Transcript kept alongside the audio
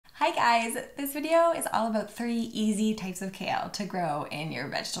Hi guys, this video is all about 3 easy types of kale to grow in your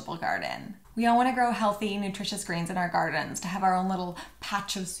vegetable garden. We all want to grow healthy, nutritious greens in our gardens to have our own little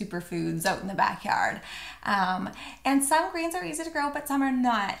patch of superfoods out in the backyard. And some greens are easy to grow, but some are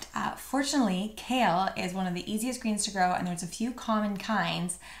not. Fortunately, kale is one of the easiest greens to grow, and there's a few common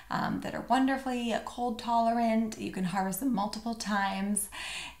kinds that are wonderfully cold tolerant. You can harvest them multiple times,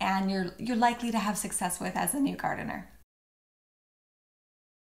 and you're likely to have success with as a new gardener.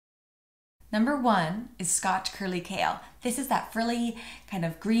 Number 1 is Scotch curly kale. This is that frilly kind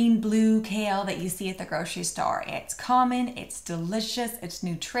of green-blue kale that you see at the grocery store. It's common, it's delicious, it's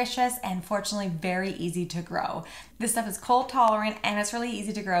nutritious, and fortunately very easy to grow. This stuff is cold tolerant and it's really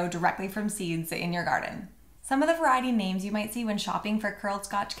easy to grow directly from seeds in your garden. Some of the variety names you might see when shopping for curled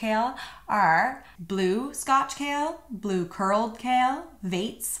Scotch kale are blue Scotch kale, blue curled kale,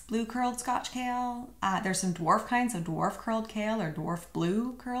 Vate's blue curled Scotch kale. There's some dwarf kinds of dwarf curled kale or dwarf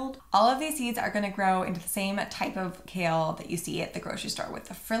blue curled. All of these seeds are going to grow into the same type of kale that you see at the grocery store with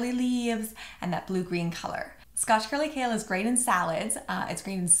the frilly leaves and that blue-green color. Scotch curly kale is great in salads, it's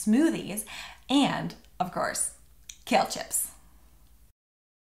great in smoothies, and of course, kale chips.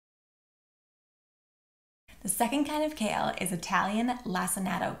 The second kind of kale is Italian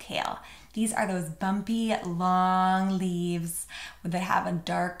lacinato kale. These are those bumpy, long leaves that have a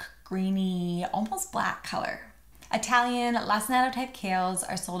dark, greeny, almost black color. Italian lacinato type kales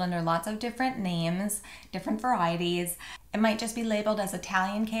are sold under lots of different names, different varieties. It might just be labeled as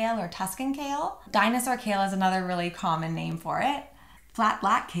Italian kale or Tuscan kale. Dinosaur kale is another really common name for it. Flat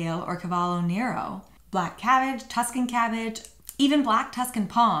black kale or Cavallo Nero. Black cabbage, Tuscan cabbage, even black Tuscan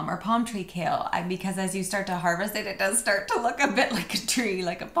palm or palm tree kale, because as you start to harvest it, it does start to look a bit like a tree,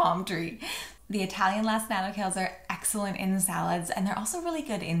 like a palm tree. The Italian lacinato kales are excellent in salads, and they're also really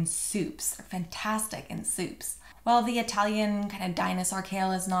good in soups. They're fantastic in soups. While the Italian kind of dinosaur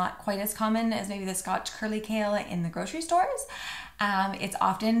kale is not quite as common as maybe the Scotch curly kale in the grocery stores, it's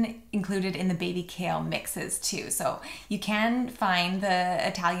often included in the baby kale mixes too. So you can find the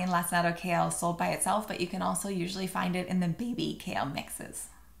Italian lacinato kale sold by itself, but you can also usually find it in the baby kale mixes.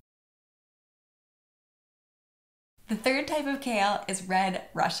 The third type of kale is red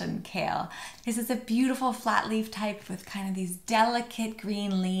Russian kale. This is a beautiful flat leaf type with kind of these delicate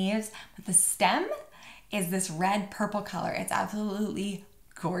green leaves, but the stem is this red purple color. It's absolutely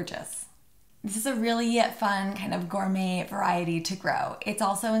gorgeous. This is a really fun kind of gourmet variety to grow. It's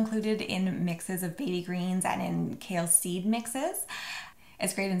also included in mixes of baby greens and in kale seed mixes.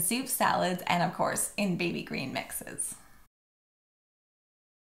 It's great in soups, salads, and of course in baby green mixes.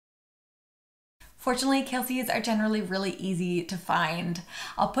 Fortunately, kale seeds are generally really easy to find.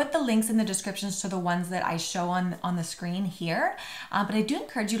 I'll put the links in the descriptions to the ones that I show on the screen here, but I do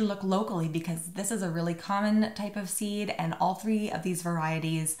encourage you to look locally because this is a really common type of seed, and all 3 of these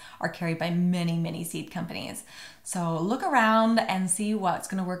varieties are carried by many, many seed companies. So look around and see what's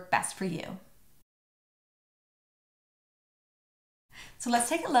going to work best for you. So let's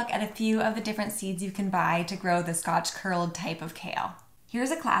take a look at a few of the different seeds you can buy to grow the Scotch curled type of kale. Here's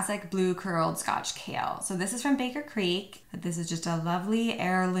a classic blue curled Scotch kale. So this is from Baker Creek. This is just a lovely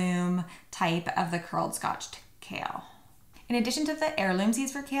heirloom type of the curled Scotch kale. In addition to the heirloom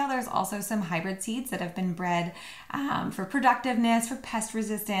seeds for kale, there's also some hybrid seeds that have been bred for productiveness, for pest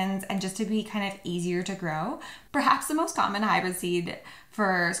resistance, and just to be kind of easier to grow. Perhaps the most common hybrid seed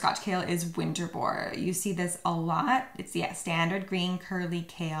for Scotch kale is winterboar. You see this a lot. It's the standard green curly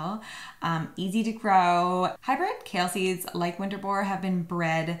kale, easy to grow. Hybrid kale seeds like winterboar have been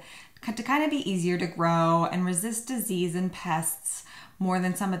bred to kind of be easier to grow and resist disease and pests more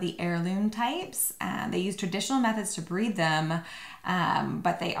than some of the heirloom types. They use traditional methods to breed them,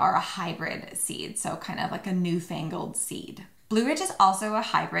 but they are a hybrid seed, so kind of like a newfangled seed. Blue Ridge is also a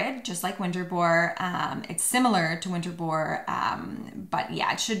hybrid, just like winterboar. It's similar to winterboar, but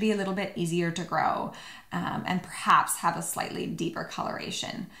yeah, it should be a little bit easier to grow and perhaps have a slightly deeper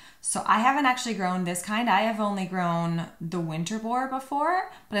coloration. So I haven't actually grown this kind. I have only grown the winterboar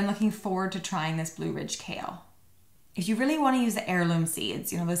before, but I'm looking forward to trying this Blue Ridge kale. If you really want to use the heirloom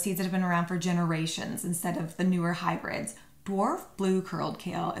seeds, those seeds that have been around for generations instead of the newer hybrids, dwarf blue curled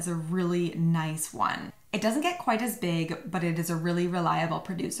kale is a really nice one. It doesn't get quite as big, but it is a really reliable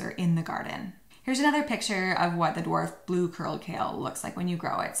producer in the garden. Here's another picture of what the dwarf blue curled kale looks like when you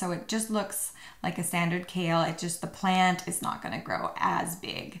grow it. So it just looks like a standard kale. The plant is not going to grow as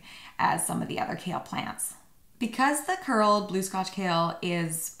big as some of the other kale plants. Because the curled blue Scotch kale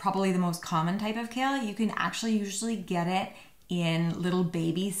is probably the most common type of kale, you can actually usually get it in little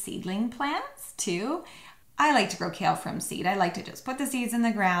baby seedling plants too. I like to grow kale from seed. I like to just put the seeds in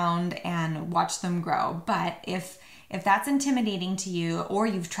the ground and watch them grow. But if If that's intimidating to you, or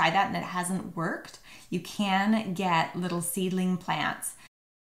you've tried that and it hasn't worked, you can get little seedling plants.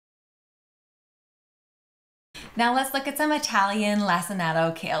 Now let's look at some Italian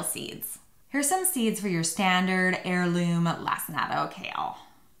lacinato kale seeds. Here's some seeds for your standard heirloom lacinato kale.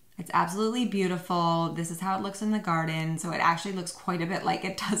 It's absolutely beautiful. This is how it looks in the garden, so it actually looks quite a bit like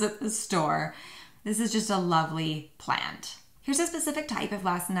it does at the store. This is just a lovely plant. Here's a specific type of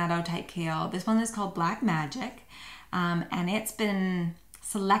lacinato type kale. This one is called Black Magic, and it's been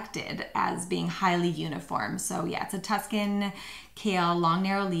selected as being highly uniform. So yeah, it's a Tuscan kale, long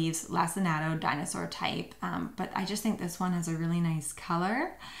narrow leaves, lacinato dinosaur type. But I just think this one has a really nice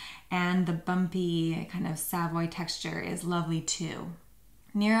color, and the bumpy kind of Savoy texture is lovely too.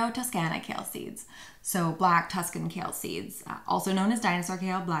 Nero Toscana kale seeds. So black Tuscan kale seeds, also known as dinosaur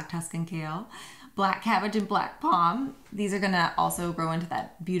kale, black Tuscan kale, black cabbage, and black palm. These are gonna also grow into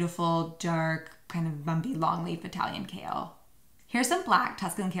that beautiful, dark, kind of bumpy longleaf Italian kale. Here's some black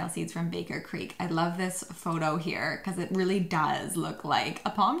Tuscan kale seeds from Baker Creek. I love this photo here because it really does look like a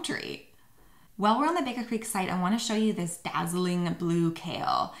palm tree. While we're on the Baker Creek site, I want to show you this dazzling blue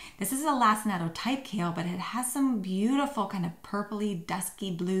kale. This is a lacinato type kale, but it has some beautiful kind of purpley, dusky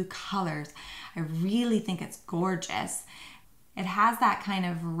blue colors. I really think it's gorgeous. It has that kind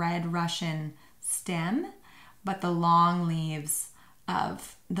of red Russian stem, but the long leaves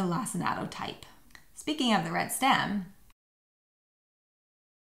of the lacinato type. Speaking of the red stem,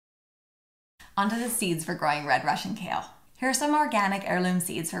 onto the seeds for growing red Russian kale. Here are some organic heirloom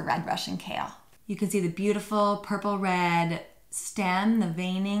seeds for red Russian kale. You can see the beautiful purple-red stem, the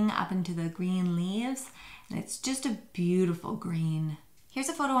veining up into the green leaves, and it's just a beautiful green. Here's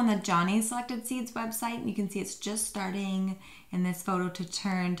a photo on the Johnny's Selected Seeds website. You can see it's just starting in this photo to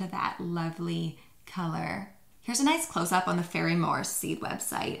turn to that lovely color. Here's a nice close-up on the Fairy Morse seed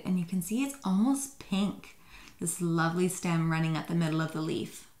website, and you can see it's almost pink. This lovely stem running up the middle of the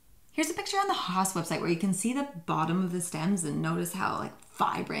leaf. Here's a picture on the Haas website where you can see the bottom of the stems and notice how like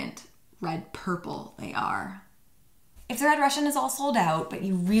vibrant red purple they are. If the red Russian is all sold out, but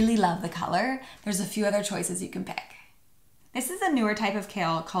you really love the color, there's a few other choices you can pick. This is a newer type of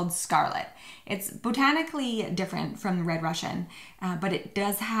kale called Scarlet. It's botanically different from red Russian, but it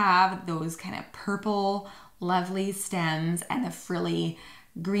does have those kind of purple, lovely stems and the frilly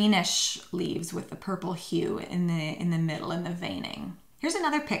greenish leaves with the purple hue in the middle and the veining. Here's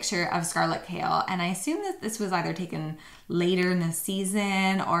another picture of scarlet kale, and I assume that this was either taken later in the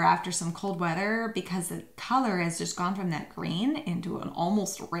season or after some cold weather because the color has just gone from that green into an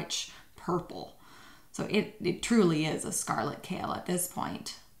almost rich purple. So it truly is a scarlet kale at this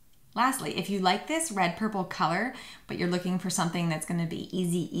point. Lastly, if you like this red-purple color, but you're looking for something that's gonna be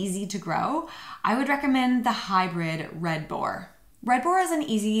easy to grow, I would recommend the hybrid Red Boar. Red Boar is an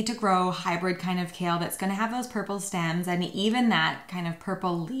easy to grow hybrid kind of kale that's gonna have those purple stems and even that kind of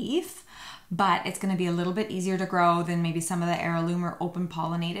purple leaf, but it's gonna be a little bit easier to grow than maybe some of the heirloom or open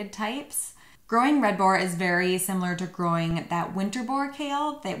pollinated types. Growing Red Boar is very similar to growing that Winter Boar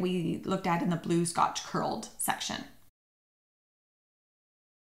kale that we looked at in the blue Scotch curled section.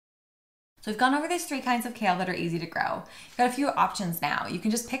 So we've gone over these 3 kinds of kale that are easy to grow. You've got a few options now. You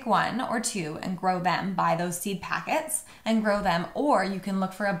can just pick 1 or 2 and grow them, buy those seed packets and grow them, or you can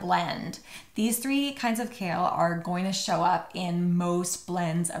look for a blend. These 3 kinds of kale are going to show up in most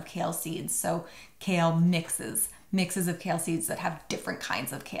blends of kale seeds. So kale mixes of kale seeds that have different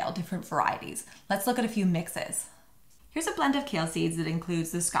kinds of kale, different varieties. Let's look at a few mixes. Here's a blend of kale seeds that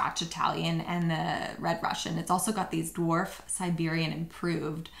includes the Scotch Italian and the Red Russian. It's also got these dwarf Siberian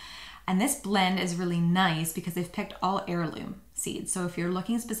improved. And this blend is really nice because they've picked all heirloom seeds. So if you're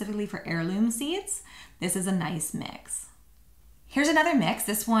looking specifically for heirloom seeds, this is a nice mix. Here's another mix.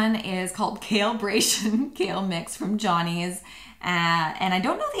 This one is called Calebration Kale Mix from Johnny's. And I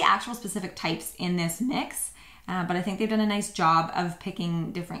don't know the actual specific types in this mix, but I think they've done a nice job of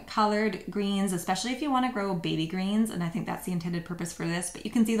picking different colored greens, especially if you want to grow baby greens, and I think that's the intended purpose for this, but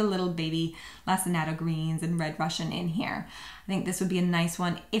you can see the little baby lacinato greens and Red Russian in here. I think this would be a nice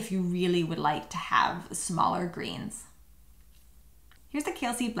one if you really would like to have smaller greens. Here's the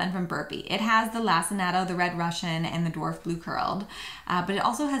kale seed blend from Burpee. It has the lacinato, the Red Russian, and the dwarf blue curled, but it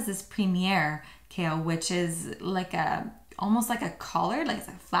also has this Premier kale, which is like almost like a collard, like it's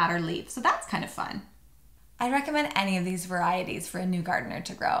a flatter leaf, so that's kind of fun. I'd recommend any of these varieties for a new gardener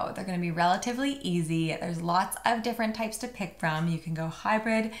to grow. They're going to be relatively easy. There's lots of different types to pick from. You can go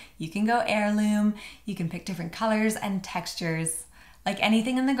hybrid, you can go heirloom, you can pick different colors and textures. Like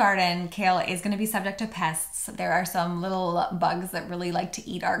anything in the garden, kale is going to be subject to pests. There are some little bugs that really like to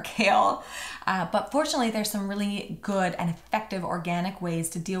eat our kale, but fortunately there's some really good and effective organic ways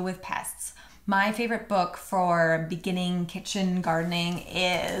to deal with pests. My favorite book for beginning kitchen gardening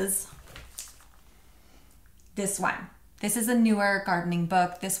is this one. This is a newer gardening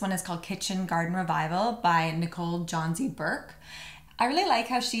book. This one is called Kitchen Garden Revival by Nicole Johnsey Burke. I really like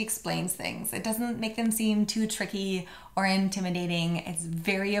how she explains things. It doesn't make them seem too tricky or intimidating. It's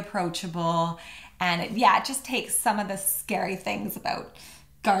very approachable, and it just takes some of the scary things about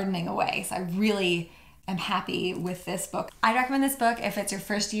gardening away. So I really am happy with this book. I'd recommend this book if it's your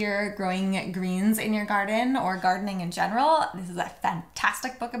first year growing greens in your garden or gardening in general. This is a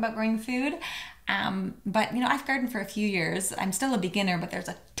fantastic book about growing food. But I've gardened for a few years. I'm still a beginner, but there's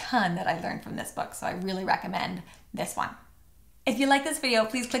a ton that I learned from this book. So I really recommend this one. If you like this video,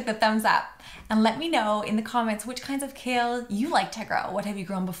 please click the thumbs up and let me know in the comments which kinds of kale you like to grow. What have you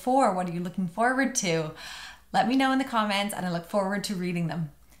grown before? What are you looking forward to? Let me know in the comments, and I look forward to reading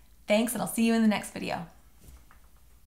them. Thanks, and I'll see you in the next video.